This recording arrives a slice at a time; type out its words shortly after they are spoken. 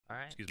All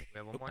right. Excuse me. We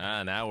have one more.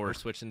 Now we're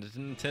switching to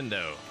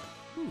Nintendo.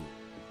 Ooh.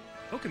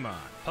 Pokemon.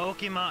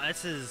 Pokemon.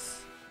 This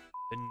is.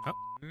 The...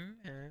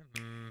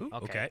 Ooh,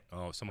 okay.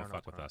 Oh, someone I don't know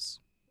fucked with us.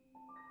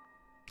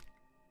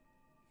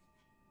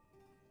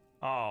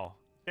 Oh,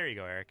 there you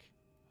go, Eric.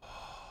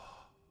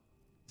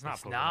 It's not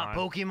It's Pokemon. not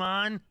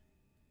Pokemon?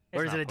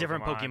 Or is not it a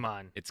different Pokemon.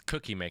 Pokemon? It's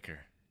Cookie Maker.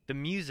 The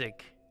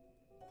music.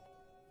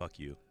 Fuck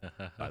you.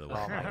 By the way.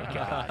 Oh my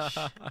gosh.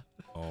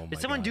 Oh my Did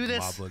someone God. do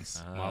this?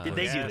 Moblins, Did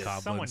they do this?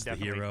 Someone Goblins, the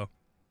definitely- hero.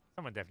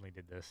 Someone definitely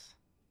did this.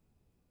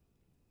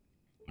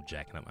 I'm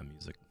jacking up my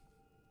music.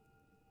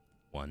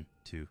 1,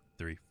 2,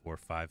 3, 4,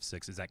 5,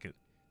 6. Is that good?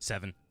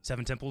 7.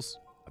 7 temples?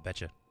 I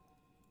betcha.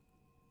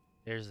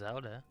 There's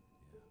Zelda.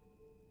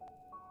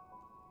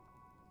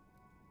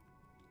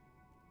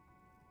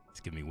 It's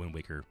giving me Wind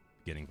Waker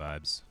beginning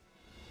vibes.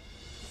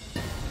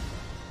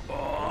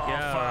 Oh,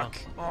 Fuck.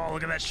 Oh,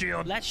 look at that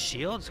shield. That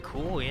shield's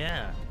cool,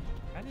 yeah.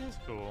 That is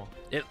cool.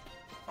 It.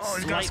 Oh,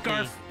 he's got a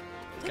scarf.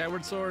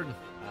 Skyward Sword.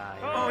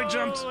 Oh, he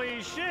jumped.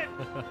 Holy shit!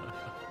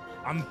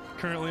 I'm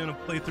currently on a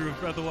playthrough of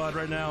Breath of the Wild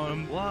right now, and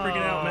I'm Whoa.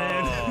 freaking out,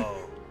 man.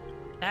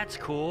 That's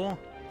cool.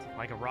 It's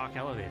like a rock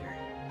elevator.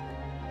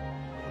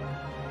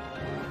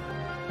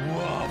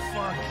 Whoa,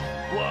 fuck.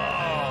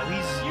 Whoa,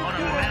 he's on a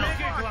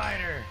metal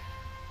glider.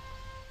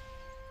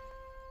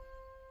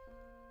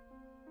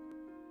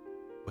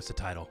 What's the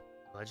title?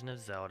 Legend of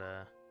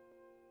Zelda.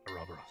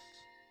 Ouroboros.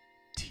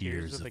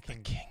 Tears of the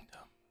Kingdom. Kingdom.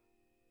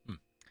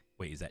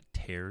 Wait, is that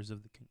Tears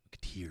of the Kingdom?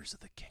 Tears of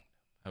the Kingdom.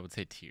 I would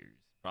say Tears.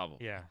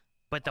 Probably. Yeah.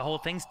 But the whole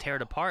thing's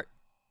teared apart.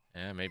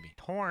 Yeah, maybe.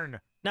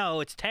 Torn. No,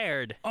 it's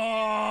teared.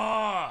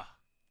 Oh!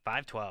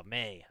 5/12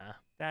 May, huh?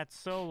 That's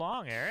so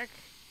long, Eric.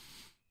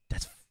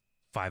 That's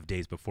 5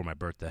 days before my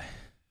birthday.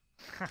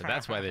 So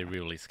that's why they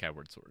re-released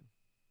Skyward Sword.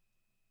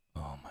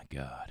 Oh my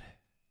God.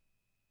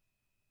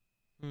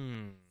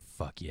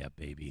 Fuck yeah,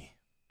 baby.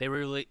 They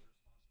really.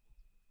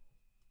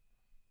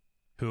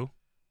 Who?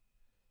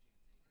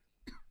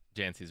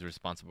 Janci's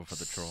responsible for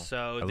the troll.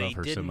 So I they love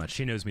her so didn't. much.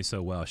 She knows me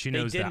so well. She They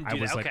knows that didn't I do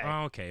was that. like, Okay.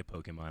 oh, okay,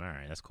 Pokemon. All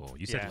right, that's cool.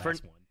 You said Yeah.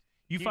 last one.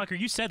 You fucker,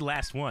 you said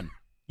last one.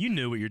 You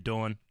knew what you're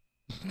doing.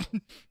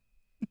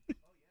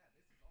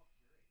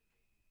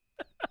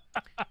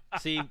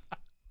 See,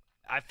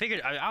 I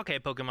figured, okay,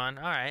 Pokemon.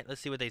 All right,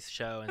 let's see what they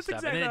show and That's stuff.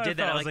 exactly and then how it I did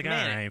that. felt. I I was was like, like,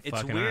 man, alright, it's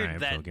fucking weird alright,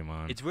 that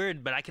Pokemon. it's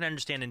weird, but I can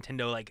understand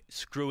Nintendo like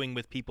screwing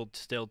with people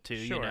still too.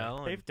 Sure, You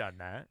know, they've done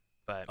that.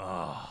 but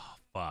Oh,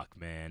 fuck,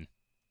 man.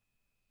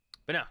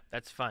 no,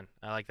 that's fun.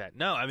 I like that.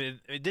 No, I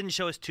mean it didn't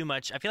show us too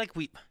much. I feel like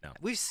No.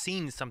 we've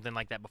seen something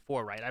like that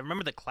before, right? I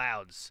remember the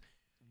clouds,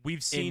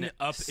 We've seen In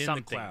up in the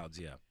something. clouds,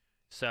 yeah.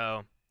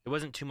 so it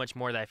wasn't too much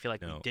more that I feel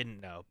like No. we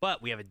didn't know.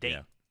 But we have a date,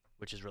 Yeah.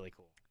 which is really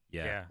cool.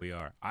 Yeah, Yeah. we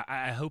are.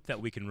 I hope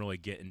that we can really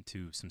get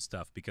into some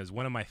stuff because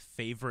one of my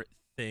favorite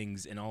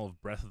things in all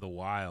of Breath of the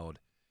Wild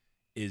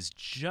is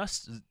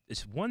just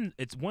it's one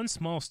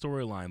small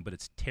storyline, but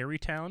it's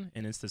Terrytown,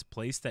 and it's this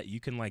place that you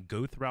can like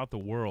go throughout the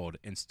world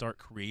and start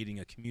creating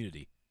a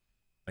community,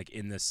 like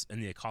in the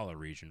Akala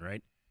region,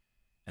 right?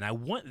 And I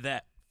want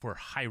that for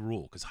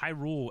Hyrule because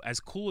Hyrule, as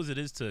cool as it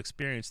is to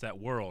experience that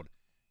world,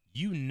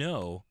 you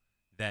know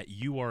that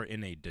you are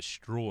in a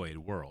destroyed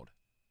world,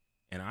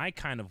 and I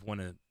kind of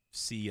want to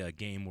see a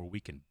game where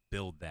we can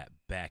build that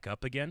back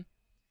up again.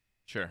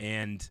 Sure.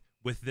 And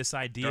with this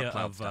idea Dark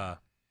Cloud of style.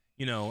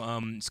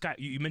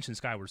 you mentioned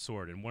Skyward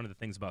Sword, and one of the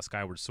things about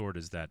Skyward Sword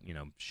is that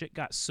shit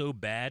got so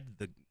bad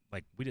the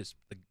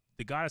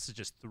goddesses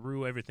just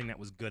threw everything that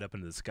was good up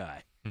into the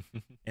sky,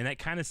 and that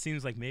kind of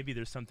seems like maybe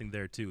there's something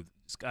there too.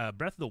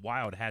 Breath of the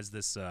Wild has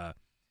this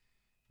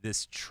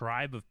this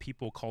tribe of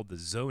people called the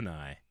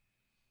Zonai,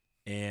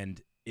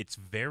 and it's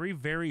very,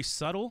 very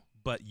subtle,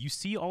 but you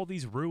see all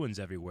these ruins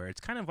everywhere. It's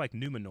kind of like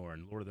Numenor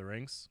in Lord of the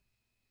Rings.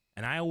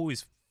 And I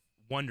always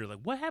wonder, like,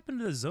 what happened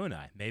to the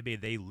Zonai? Maybe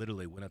they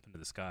literally went up into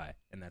the sky,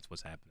 and that's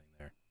what's happening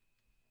there.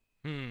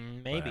 But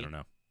Maybe. I don't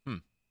know.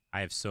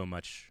 I have so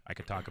much I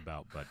could talk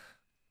about, but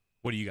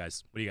what do you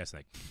guys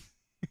think?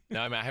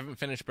 No, I mean, I haven't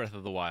finished Breath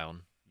of the Wild.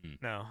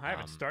 No, I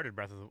haven't started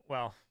Breath of the...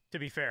 Well, to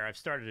be fair, I've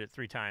started it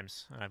 3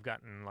 times, and I've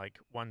gotten, like,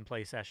 1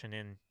 play session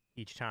in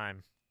each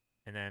time,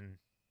 and then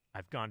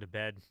I've gone to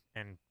bed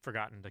and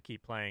forgotten to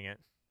keep playing it,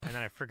 and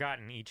then I've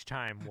forgotten each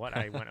time what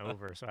I went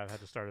over, so I've had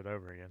to start it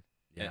over again.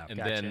 Yeah, And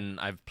gotcha. then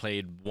I've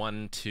played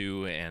 1,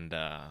 2, and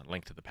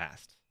Link to the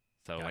Past.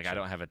 So, like, I Gotcha.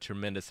 don't have a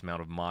tremendous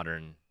amount of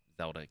modern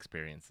Zelda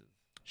experiences.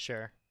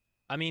 Sure.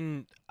 I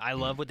mean, I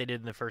love what they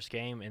did in the first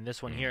game, and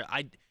this one here,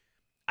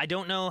 I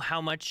don't know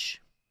how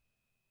much.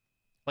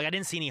 Like, I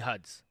didn't see any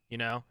HUDs,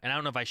 and I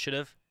don't know if I should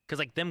have, because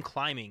like them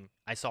climbing,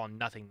 I saw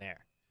nothing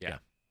there. Yeah.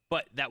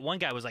 But that one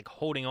guy was like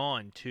holding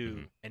on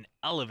to an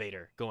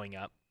elevator going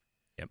up.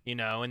 Yep.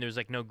 And there's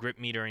like no grip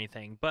meter or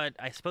anything. But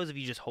I suppose if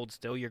you just hold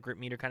still, your grip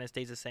meter kind of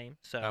stays the same.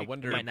 So I it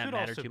wonder- might It not could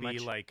matter also too be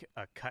much. like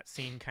a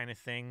cutscene kind of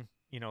thing,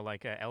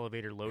 like an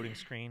elevator loading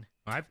screen.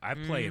 I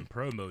play in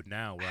pro mode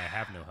now where I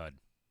have no HUD.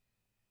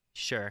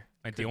 Sure.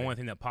 Like Could the be. only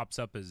thing that pops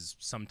up is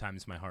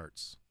sometimes my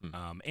hearts,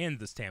 Mm. and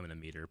the stamina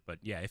meter. But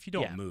yeah, if you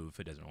don't Yeah. move,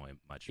 it doesn't really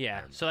much.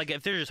 Yeah. matter So much. like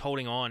if they're just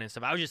holding on and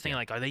stuff, I was just thinking Yeah.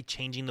 like, are they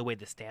changing the way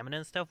the stamina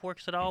and stuff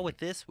works at all Mhm. with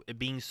this? It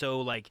being so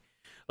like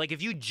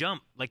if you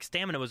jump, like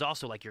stamina was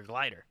also like your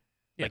glider.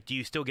 Yeah. Like, do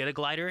you still get a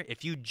glider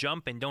if you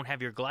jump and don't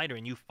have your glider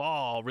and you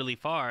fall really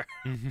far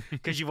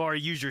because you've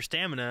already used your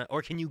stamina,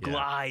 or can you Yeah.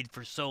 glide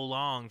for so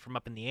long from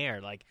up in the air?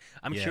 Like,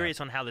 I'm Yeah.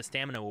 curious on how the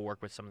stamina will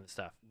work with some of the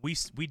stuff.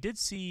 We did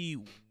see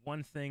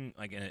one thing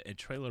like in a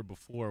trailer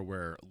before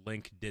where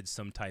Link did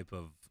some type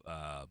of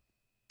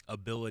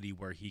ability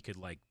where he could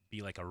like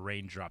be like a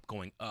raindrop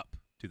going up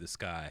to the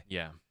sky.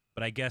 Yeah.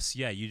 But I guess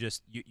you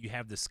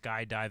have the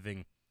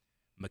skydiving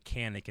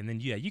mechanic, and then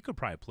you could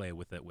probably play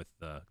with it with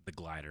the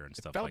glider and It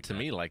stuff felt like to that.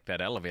 me like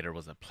that elevator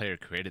was a player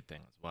created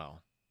thing as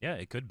well. Yeah,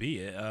 it could be.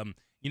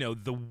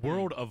 The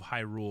world of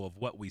Hyrule of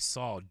what we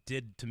saw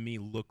did to me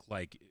look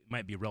like it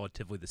might be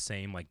relatively the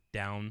same, like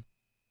down,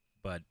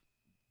 but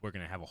we're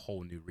gonna have a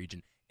whole new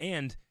region.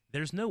 And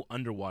there's no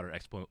underwater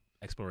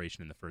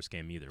exploration in the first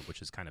game either,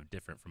 which is kind of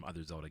different from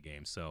other Zelda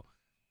games. So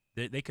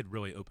they could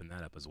really open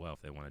that up as well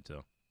if they wanted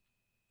to,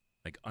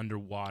 like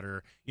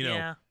underwater.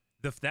 Yeah.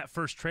 That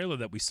first trailer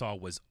that we saw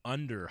was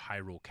under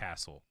Hyrule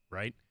Castle,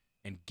 right?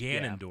 And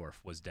Ganondorf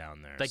was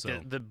down there. Like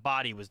so, the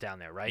body was down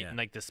there, right? Yeah. And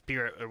like the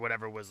spirit or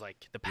whatever was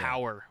like the Yeah.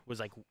 power was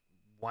like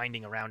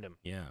winding around him.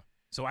 yeah.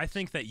 So I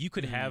think that you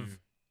could have Mm.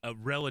 a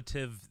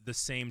relative the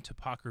same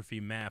topography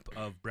map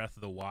of Breath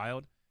of the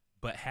Wild,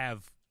 but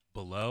have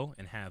below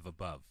and have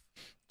above.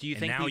 Do you And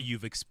think now we,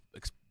 you've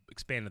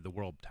expanded the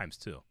world times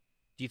 2.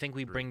 do you think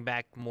we bring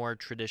back more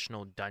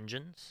traditional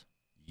dungeons?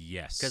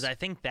 Yes. Because I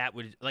think that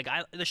would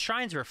the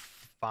shrines are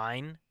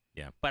fine.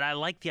 Yeah. But I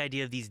like the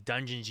idea of these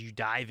dungeons you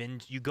dive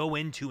in, you go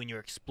into, and you're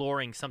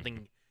exploring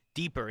something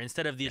deeper.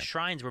 Instead of these Yeah.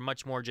 shrines were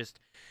much more just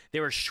they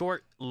were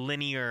short,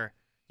 linear.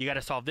 You got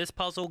to solve this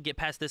puzzle, get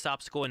past this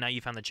obstacle, and now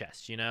you found the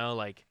chest. You know,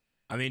 like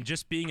I mean,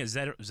 just being a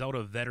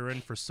Zelda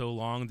veteran for so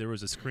long, there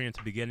was a screen at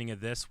the beginning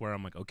of this where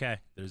I'm like, okay,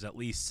 there's at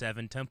least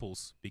 7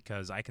 temples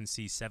because I can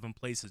see 7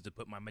 places to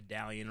put my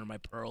medallion or my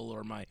pearl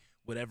or my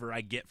whatever I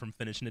get from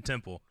finishing a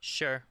temple.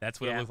 sure, That's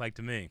what yeah. it looked like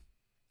to me.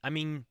 I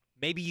mean,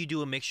 maybe you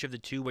do a mixture of the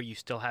two where you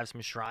still have some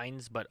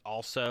shrines, but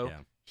also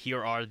Yeah.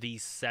 here are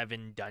these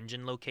 7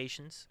 dungeon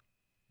locations.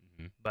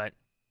 hmm But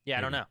yeah,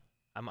 I don't Maybe.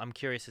 know. I'm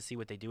curious to see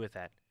what they do with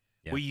that.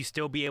 Yeah. Will you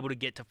still be able to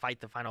get to fight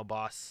the final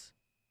boss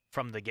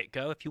from the get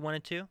go if you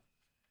wanted to?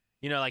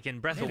 You know, like in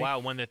Breath of the Maybe.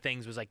 Wild, one of the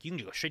things was like you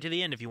can go straight to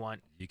the end if you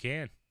want, You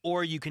can.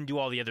 or you can do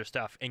all the other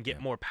stuff and get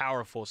Yeah. more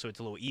powerful, so it's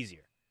a little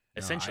easier. No,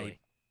 Essentially,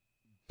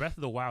 Breath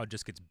of the Wild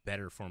just gets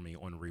better for me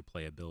on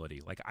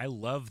replayability. Like I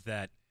love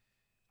that.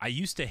 I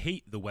used to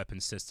hate the weapon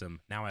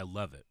system. Now I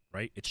love it.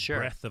 Right? It's Sure.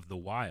 Breath of the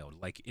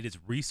Wild. Like it is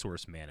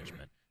resource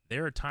management.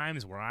 There are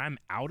times where I'm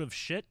out of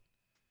shit.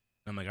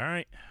 I'm like, all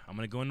right, I'm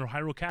gonna go into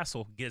Hyrule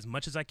Castle, get as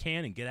much as I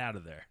can, and get out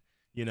of there.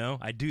 You know,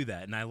 I do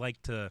that, and I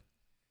like to.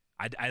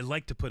 I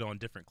like to put on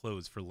different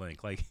clothes for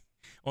Link. Like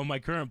on my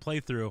current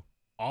playthrough,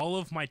 all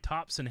of my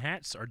tops and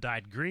hats are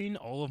dyed green.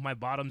 All of my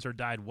bottoms are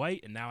dyed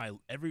white, and now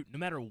no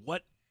matter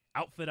what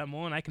outfit I'm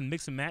on, I can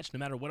mix and match. No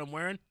matter what I'm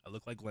wearing, I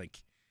look like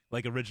Link,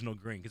 like original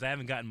green, because I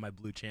haven't gotten my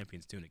blue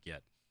champion's tunic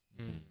yet.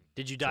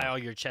 Did you dye So- all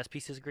your chess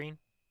pieces green?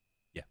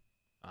 Yeah.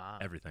 Ah,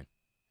 Everything,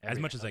 as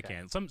everything, much as I okay.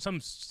 can. Some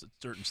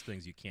certain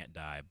things you can't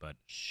dye, but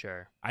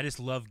Sure. I just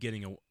love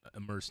getting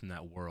immersed in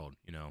that world,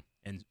 you know.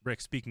 And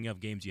Rick, speaking of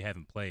games you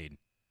haven't played,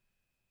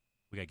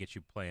 we gotta get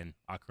you playing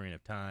Ocarina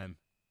of Time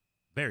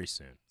very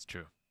soon. It's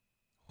true.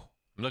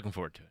 I'm looking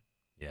forward to it.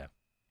 Yeah.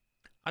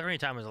 Ocarina of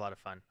Time was a lot of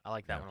fun. I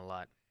like that Yeah. one a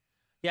lot.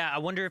 Yeah, I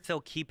wonder if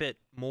they'll keep it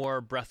more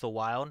Breath of the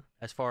Wild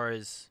as far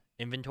as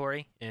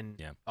inventory and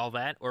Yeah. all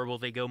that, or will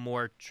they go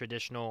more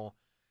traditional,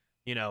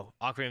 you know,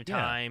 Ocarina of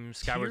Yeah. Time,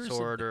 Skyward Here's the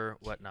Sword, thing. or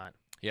whatnot?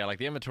 Yeah, like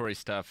the inventory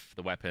stuff,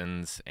 the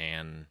weapons,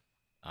 and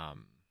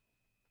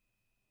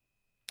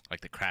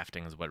like the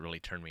crafting is what really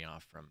turned me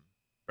off from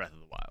Breath of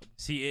the Wild.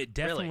 See, it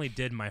definitely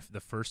did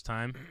the first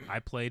time I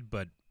played,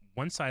 but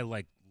once I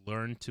like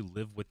learned to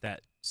live with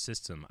that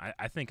system,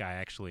 I think I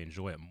actually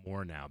enjoy it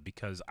more now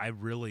because I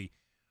really,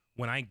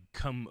 when I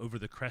come over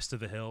the crest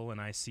of a hill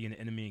and I see an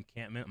enemy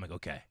encampment, I'm like,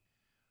 okay,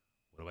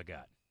 what do I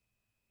got?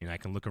 You know, I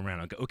can look around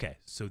and go, okay,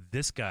 so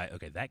this guy,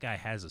 okay, that guy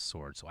has a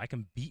sword, so I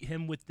can beat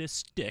him with this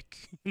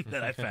stick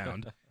that I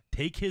found,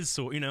 take his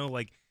sword, you know,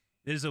 like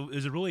there's a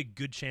really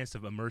good chance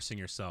of immersing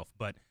yourself,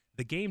 but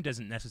the game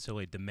doesn't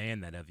necessarily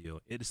demand that of you.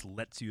 It just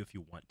lets you if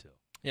you want to.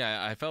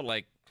 Yeah, I felt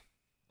like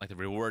the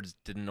rewards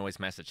didn't always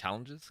match the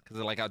challenges because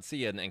like I'd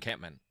see an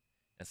encampment.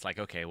 It's like,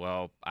 okay,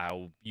 well,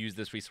 I'll use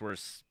this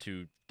resource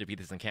to defeat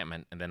this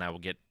encampment, and then I will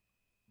get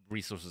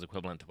resources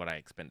equivalent to what I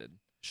expended,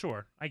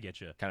 Sure, I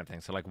get you. kind of thing.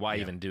 So like, why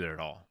Yeah. even do it at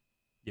all?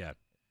 Yeah.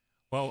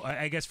 Well,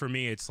 I guess for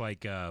me, it's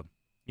like, you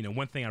know,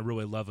 one thing I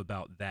really love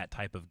about that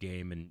type of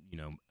game, and you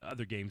know,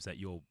 other games that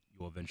you'll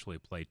eventually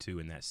play too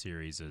in that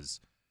series is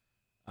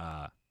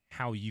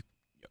how you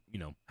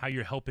know how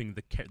you're helping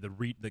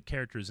the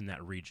characters in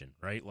that region,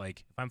 right?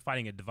 Like if I'm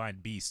fighting a divine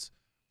beast,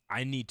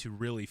 I need to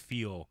really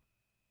feel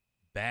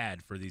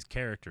bad for these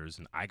characters,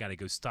 and I got to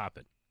go stop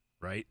it,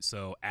 right?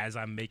 So as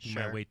I'm making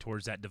my way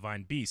towards that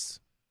divine beast,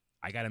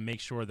 I got to make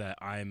sure that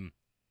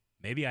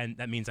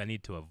that means I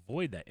need to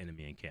avoid that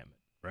enemy encampment,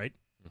 right?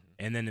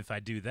 And then if I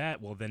do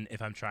that, well, then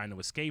if I'm trying to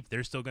escape,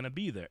 they're still going to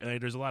be there.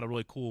 There's a lot of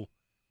really cool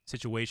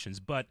situations,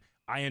 but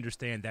I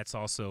understand that's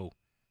also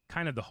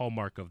kind of the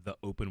hallmark of the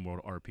open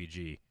world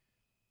RPG.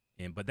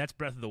 But that's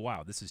Breath of the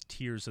Wild. This is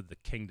Tears of the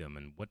Kingdom,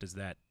 and what does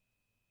that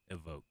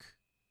evoke?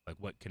 Like,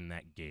 what can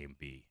that game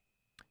be?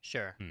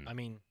 Sure. I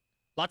mean,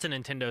 lots of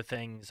Nintendo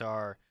things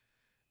are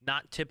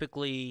not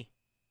typically.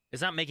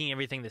 It's not making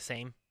everything the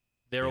same.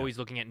 They're always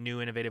looking at new,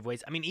 innovative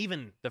ways. I mean,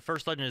 even the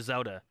first Legend of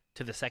Zelda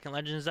to the second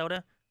Legend of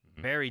Zelda,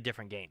 very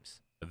different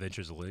games.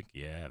 Adventures of Link,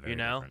 yeah, very you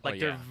know,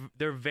 different. like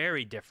they're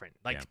very different.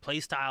 Like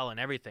play style and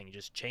everything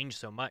just changed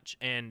so much,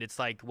 and it's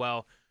like,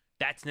 well,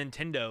 that's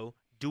Nintendo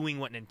doing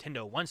what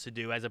Nintendo wants to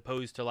do, as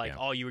opposed to like,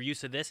 oh, you were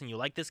used to this and you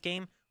like this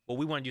game. Well,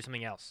 we want to do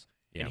something else.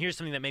 And here's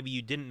something that maybe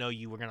you didn't know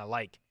you were gonna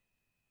like,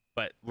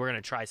 but we're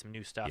gonna try some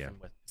new stuff. And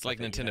it's like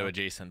Nintendo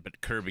adjacent,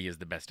 but Kirby is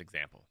the best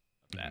example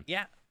of that.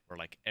 Yeah, where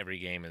like every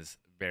game is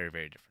very,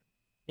 very different.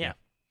 Yeah.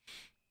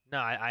 No,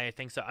 I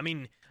think so. I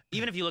mean,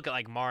 even if you look at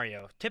like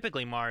Mario,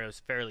 typically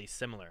Mario's fairly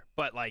similar,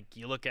 but like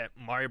you look at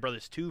Mario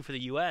Brothers 2 for the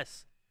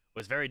US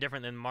was very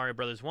different than Mario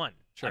Brothers 1.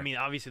 Sure. I mean,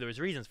 obviously there was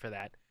reasons for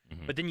that,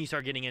 but then you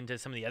start getting into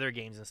some of the other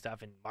games and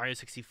stuff, and Mario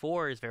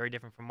 64 is very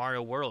different from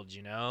Mario Worlds,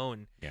 you know,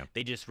 and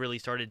they just really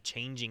started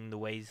changing the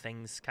ways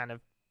things kind of,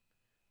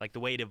 like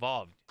the way it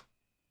evolved.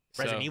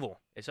 Resident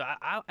Evil. So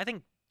I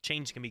think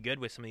change can be good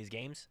with some of these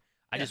games.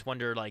 I just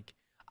wonder, like,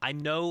 I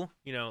know,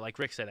 you know, like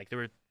Rick said, like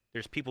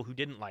there's people who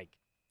didn't like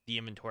the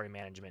inventory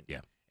management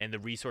and the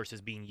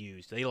resources being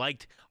used. They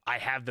liked, I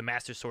have the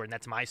Master Sword and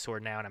that's my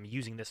sword now and I'm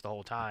using this the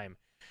whole time.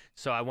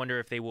 So I wonder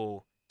if they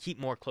will keep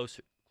more close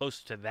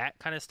to that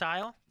kind of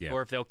style,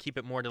 or if they'll keep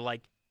it more to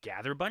like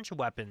gather a bunch of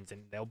weapons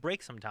and they'll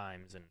break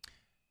sometimes. And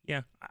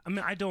I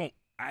mean, I don't,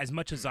 as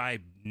much as I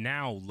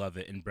now love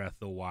it in Breath of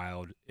the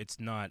Wild, it's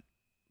not.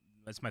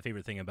 That's my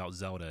favorite thing about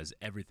Zelda is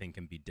everything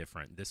can be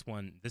different. This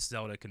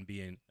Zelda can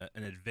be an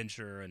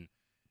adventure and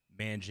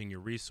managing your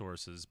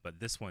resources,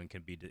 but this one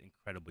can be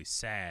incredibly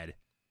sad,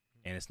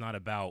 and it's not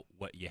about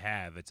what you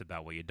have, it's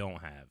about what you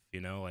don't have, you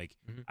know? Like,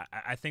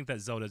 I think that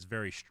Zelda is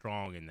very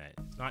strong in that.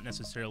 It's not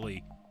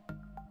necessarily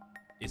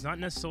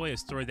a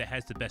story that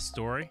has the best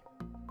story.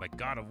 Like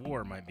God of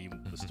War might be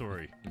the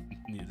story,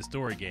 the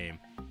story game.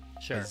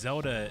 Sure. But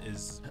Zelda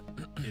is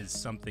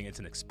something, it's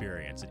an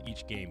experience, and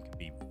each game can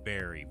be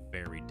very,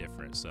 very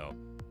different. So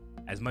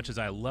as much as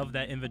I love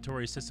that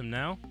inventory system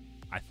now,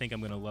 I think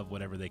I'm going to love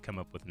whatever they come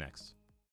up with next.